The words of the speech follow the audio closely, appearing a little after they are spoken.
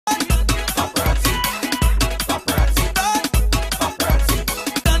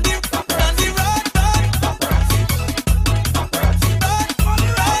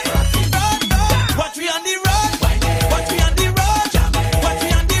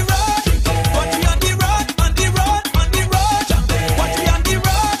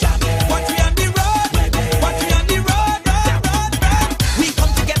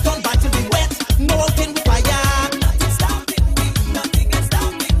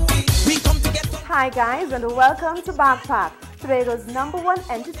Hi guys and welcome to Backpack, Tobago's #1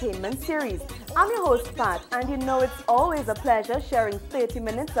 entertainment series. I'm your host Pat and you know it's always a pleasure sharing 30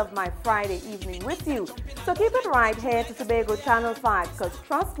 minutes of my Friday evening with you. So keep it right here to Tobago Channel 5 because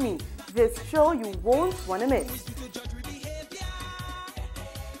trust me, this show you won't want to miss.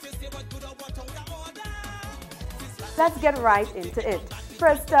 Let's get right into it.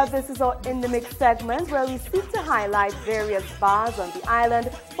 First up, this is our In the Mix segment where we seek to highlight various bars on the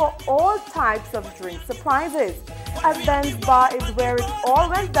island for all types of drink surprises. As Ben's Bar is where it all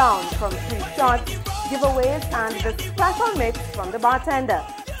went down, from free shots, giveaways and the special mix from the bartender.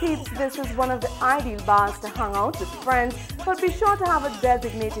 Peeps, this is one of the ideal bars to hang out with friends, but be sure to have a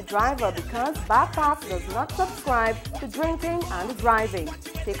designated driver because Backpack does not subscribe to drinking and driving.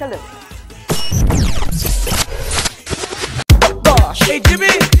 Take a look. Hey Jimmy,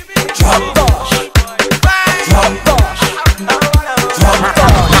 drop bosh, drop bosh, drop bosh,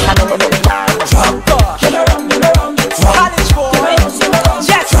 drop bosh, college boy,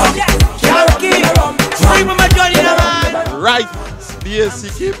 yes, Yankee, scream with my Johnny in the man. Right,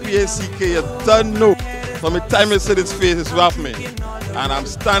 PSCK, you don't know. From the time you see this face, it's rap me. And I'm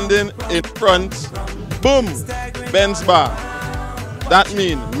standing in front, boom, Ben's Bar. That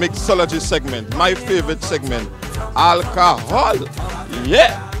means mixology segment, my favorite segment. Alcohol,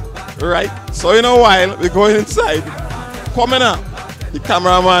 yeah, right. So in a while we're going inside. Coming up, the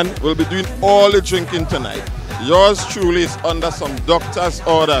cameraman will be doing all the drinking tonight. Yours truly is under some doctor's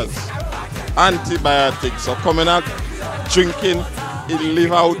orders, antibiotics. So coming out, drinking, it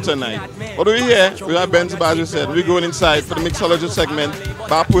live out tonight. What do we hear? We have Ben's Bar, as you said. We're going inside for the mixology segment.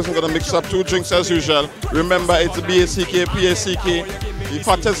 Bar person gonna mix up 2 drinks as usual. Remember, it's BACK, PSCK. The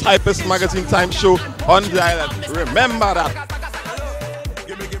hottest, hypest magazine time show on the island. Remember that.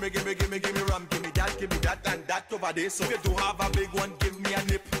 Give me rum, give me that and that over there. So if you don't have a big one, give me a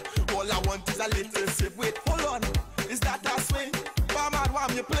nip. All I want is a little sip. Wait, hold on. Is that swing? Barman,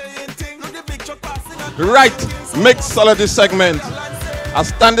 wham, you playing thing? Look the big truck passing on. Right, mixology segment. I'm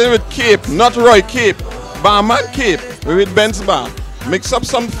standing with Cape, not Roy Cape. Barman Cape, we're with Ben's Bar. Mix up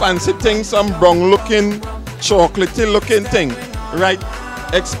some fancy thing, some brown looking, chocolatey looking thing. Right,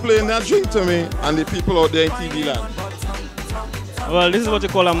 explain that drink to me and the people out there in TV land. Well, this is what you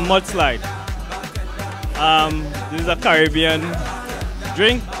call a mudslide. This is a Caribbean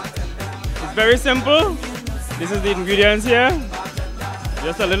drink. It's very simple. This is the ingredients here.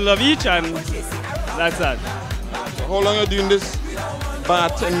 Just a little of each and that's that. So how long are you doing this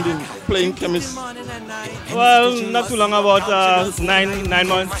bartending, playing chemist? Well, not too long, about 9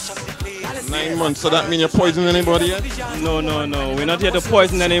 months. 9 months, so that means you're poisoning anybody yet? No. We're not here to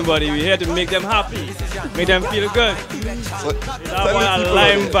poison anybody. We're here to make them happy, make them feel good. So, It's our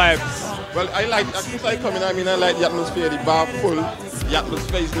lime vibes. Well, I like, since I come in, I like the atmosphere, the bar full, the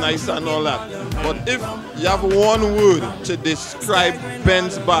atmosphere is nice and all that. But if you have one word to describe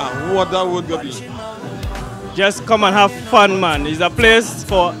Ben's Bar, what that word would be? Just come and have fun, man. It's a place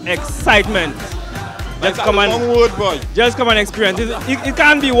for excitement. Just come and one word, boy. Just come and experience. It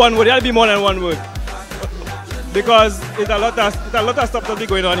can't be one word. It'll be more than one word. Because it's a lot of stuff that be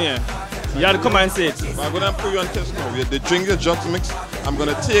going on here. You have to come and say it. I'm going to put you on test now. The drink is just mixed. I'm going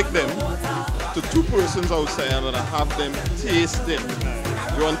to take them to 2 persons outside and I'm going to have them taste them.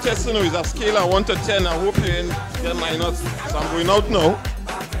 You want test now? It's a scale of 1 to 10. I hope you didn't get minus. So I'm going out now.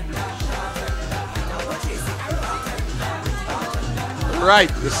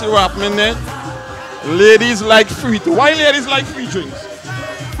 Right, you see what happening there? Ladies like free. Why ladies like free drinks?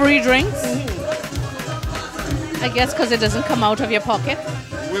 Free drinks? I guess because it doesn't come out of your pocket.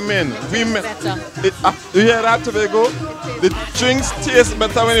 Women. Better. You hear that, Tobago? The drinks taste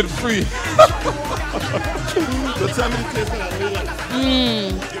better when it's free. So tell me the taste that you like.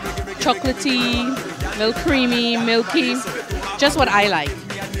 Chocolatey, little creamy, milky. Just what I like.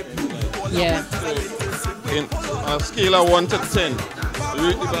 Yeah. In a scale of 1 to 10,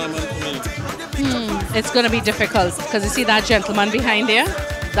 rate the barman for me. It's going to be difficult because you see that gentleman behind there?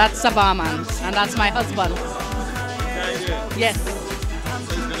 That's a barman and that's my husband. Yes.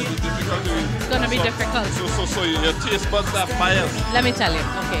 It's going to be difficult. So your taste buds are biased. Let me tell you.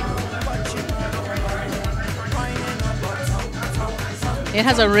 Okay. It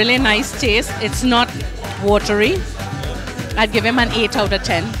has a really nice taste. It's not watery. I'd give him an 8 out of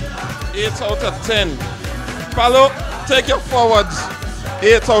 10. 8 out of 10. Paulo, take your forwards.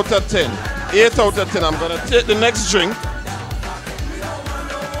 8 out of 10. 8 out of 10. I'm going to take the next drink.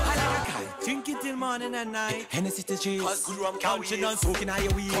 Drink it till morning and night. Hennessy to chase. Counting on soaking out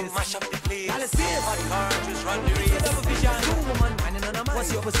your wheels. Come mash up the place. Hot car, just run the race. Double vision. 2 woman, whining on a man.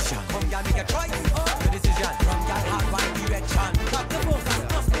 What's your position? Come, girl, make a choice. Your decision. From girl, hot wine direction. Got the focus,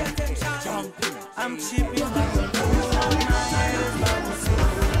 must pay attention. Jumping.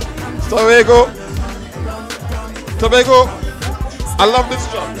 Tobago. Tobago. I love this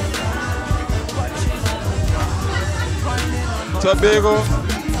job. Tobago.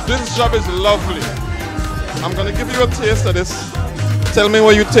 This job is lovely. I'm gonna give you a taste of this. Tell me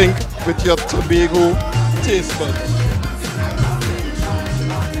what you think with your Tobago taste buds.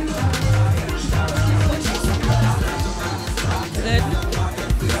 Good.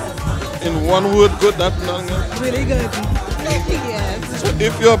 In one word, good, that none. Really good. Yes. So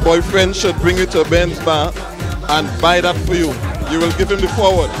if your boyfriend should bring you to Ben's bar and buy that for you, you will give him the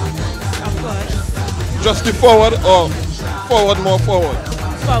forward. Of course. Just the forward or forward more forward?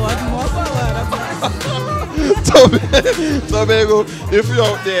 Forward, more forward. Of course. Tobago, if you're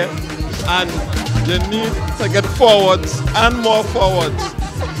out there and you need to get forwards and more forwards,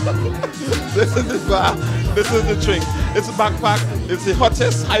 this is the bar, this is the drink. It's a backpack, it's the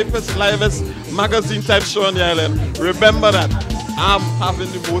hottest, hypest, livest magazine type show on the island. Remember that. I'm having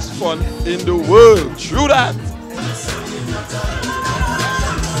the most fun in the world. True that.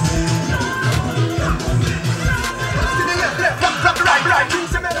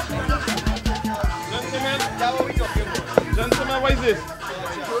 Gentlemen, what is this?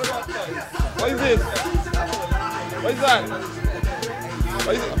 What is this? What is that?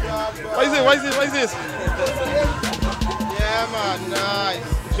 What is it? What is it? What is it? What is this? Yeah, man, nice.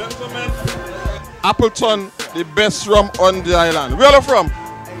 Gentlemen, Appleton, the best rum on the island. Where are you from?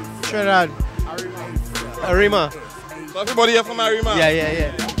 Trinidad. Arima. So everybody here from Arima? Yeah.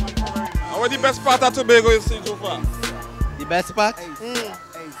 And what the best part of Tobago is seen so far? The best part?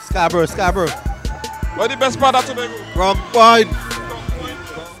 Scarborough. What the best part of Tobago? Wrong point.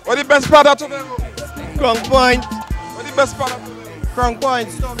 What the best part of Tobago? Wrong point. What the best part of Tobago? Wrong point.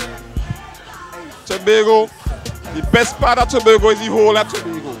 Tobago, the best part of Tobago is the whole of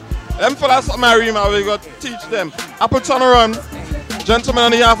Tobago. Them fellas from Arima, we got to teach them. Appleton run. Gentlemen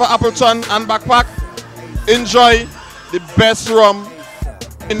on the half of Appleton and Backpack, enjoy the best rum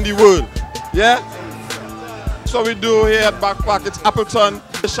in the world. Yeah? So we do here at Backpack. It's Appleton,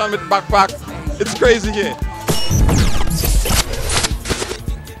 session with Backpack. It's crazy here.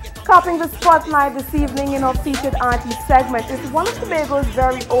 Copping the spotlight this evening in our featured artist segment is one of Tobago's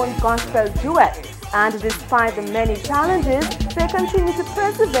very own gospel duet. And despite the many challenges, they continue to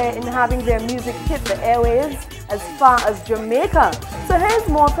persevere in having their music hit the airwaves as far as Jamaica. So here's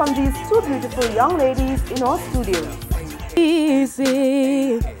more from these two beautiful young ladies in our studio.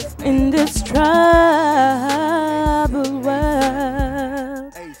 Easy in this troubled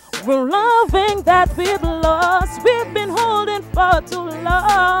world. We're loving that we've lost, we've been holding for too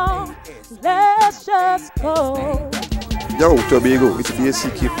long. Let's just go. Yo, Tobago, it's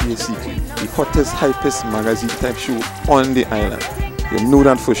PSCK, the hottest, hypest magazine type show on the island. You know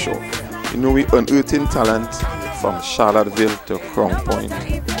that for sure. You know we unearthing talent from Charlottesville to Crown Point.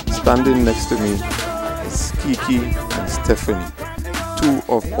 Standing next to me is Kiki and Stephanie, two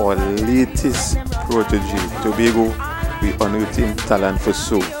of our latest protege. Tobago, we unearthing talent for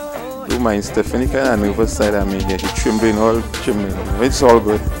show. Don't mind Stephanie, kind of nervous side of me here. She's trembling, all trembling. It's all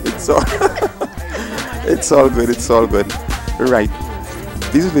good. It's all it's all good. It's all good. Right.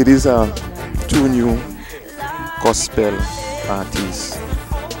 These ladies are two new gospel artists.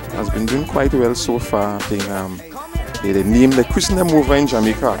 Has been doing quite well so far. I think they named the Christian over in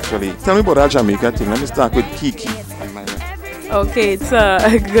Jamaica actually. Tell me about that Jamaica thing. Let me start with Kiki. Okay, it's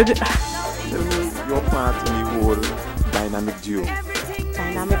a good Tell me your part in the whole dynamic duo.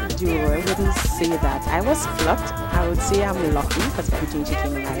 dynamic duo. I wouldn't say that. I was plucked. I would say I'm lucky because everything she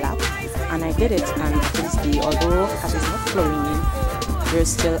came in my lap. And I did it, and obviously, although it is not flowing in, we're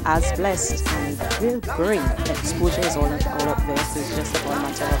still as blessed, and we're growing. The exposure is all up there, so it's just about a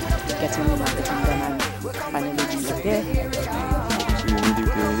matter of getting the marketing done and finally being there. So you need to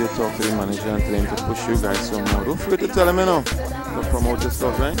talk to the manager and tell him to push you guys some more. Don't forget to tell him, you know, to promote your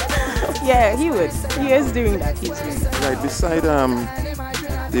stuff, right? Yeah, he would. He is doing that. He's doing that. Right, beside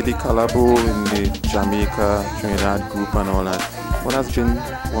the collabo in the Jamaica, Trinidad group and all that, what has been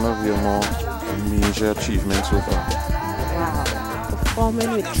one of your more major achievements so far? Wow.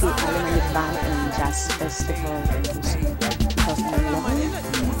 Performing with True Allen and the band in Jazz Festival in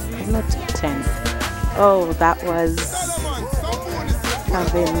 2011, not 10. Oh, that was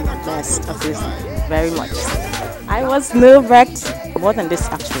having the best of this, very much. I was nerve-wracked, more than this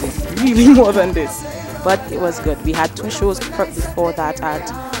actually, really more than this. But it was good. We had two shows before that at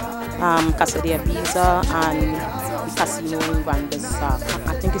Casa de Ibiza and Casino in Vanessa.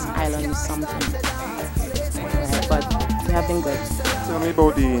 I think it's Island something. Right, but we have been good. Tell me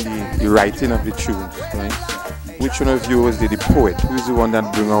about the writing of the tunes, right? Which one of you is the poet? Who's the one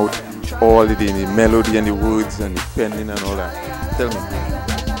that bring out all the day, the melody and the words and the penning and all that? Tell me.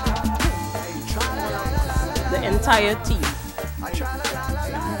 The entire team.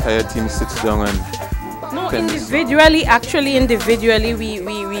 Entire team sits down and No, pens. individually,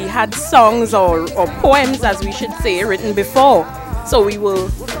 we had songs or poems, as we should say, written before. So we will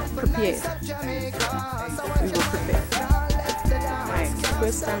prepare. Right.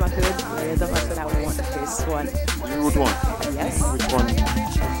 First time I heard the rhythm, I said I want this one. You would want? Yes. Which one?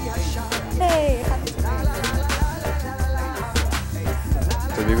 Hey.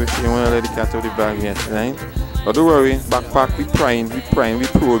 So we wish you want to let the cat out of the bag yet, right? But don't worry, backpack, we prying, we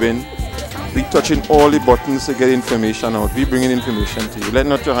probing. We touching all the buttons to get information out. We bringing information to you. Let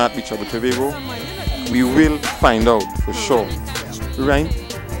not your heart be troubled, Tobago. We will find out for sure. Right?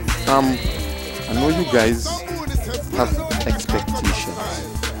 I know you guys have expectations,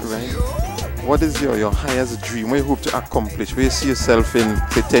 right? What is your highest dream? What you hope to accomplish? Where you see yourself in,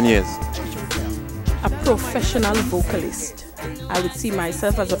 say, 10 years? A professional vocalist. I would see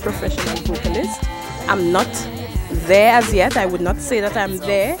myself as a professional vocalist. I'm not there as yet. I would not say that I'm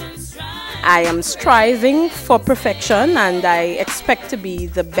there. I am striving for perfection, and I expect to be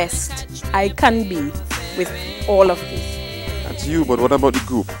the best I can be with all of this. That's you, but what about the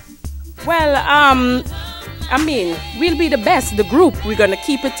group? Well, I mean, we'll be the best, the group. We're going to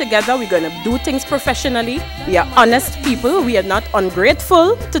keep it together. We're going to do things professionally. We are honest people. We are not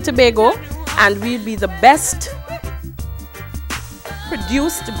ungrateful to Tobago. And we'll be the best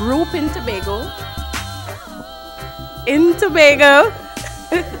produced group in Tobago.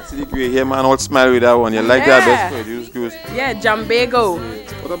 See the gray hair man all smile with that one. You like that best produced group? Yeah, Tobago.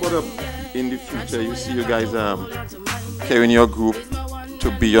 What about in the future? You see you guys carrying your group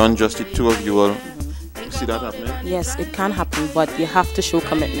to beyond just the two of you all. You see that happening? Yes, it can happen, but you have to show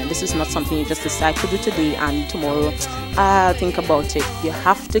commitment. This is not something you just decide to do today and tomorrow I'll think about it. You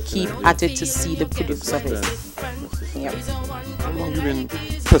have to keep at it to see the fruits of it. Yep. How long have you been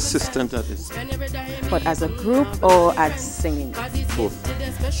persistent at this? But as a group or at singing? Both.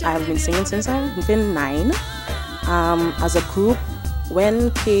 I have been singing since I've been 9. As a group,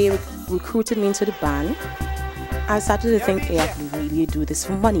 when Kay recruited me into the band, I started to think, hey, I can really do this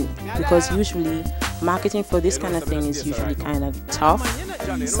for money, because usually marketing for this kind of thing is usually kind of tough.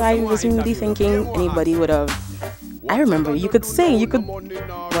 So I wasn't really thinking anybody would have. I remember you could sing, but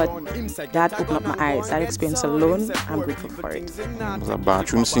that opened up my eyes. That experience alone, I'm grateful for it. Was a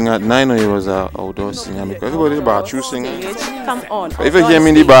bathroom singer at 9 or you was an outdoor singer? Because everybody's a bathroom singer. Come on. If you hear me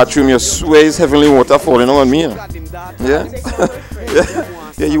in the bathroom, you swear it's heavenly water falling on me. Yeah?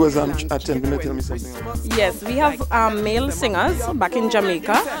 Yeah, you was attempting to tell me something. Yes, we have male singers back in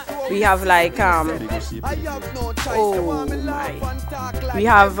Jamaica. We have like, oh my. We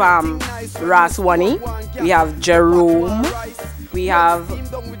have Raswani, we have Jerome, we have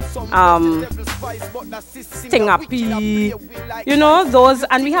Stingapi, you know, those,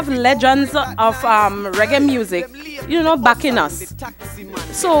 and we have legends of reggae music, you know, backing us.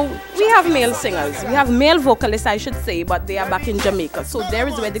 So we have male singers, we have male vocalists, I should say, but they are back in Jamaica. So there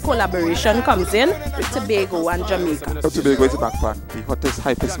is where the collaboration comes in with Tobago and Jamaica. Tobago is Backpack, the hottest,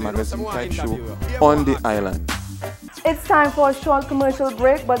 hypest magazine type show on the island. It's time for a short commercial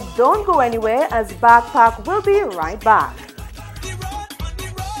break, but don't go anywhere, as Backpack will be right back.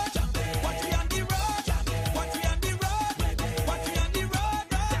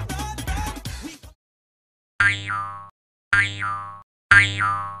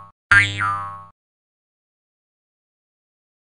 Bye.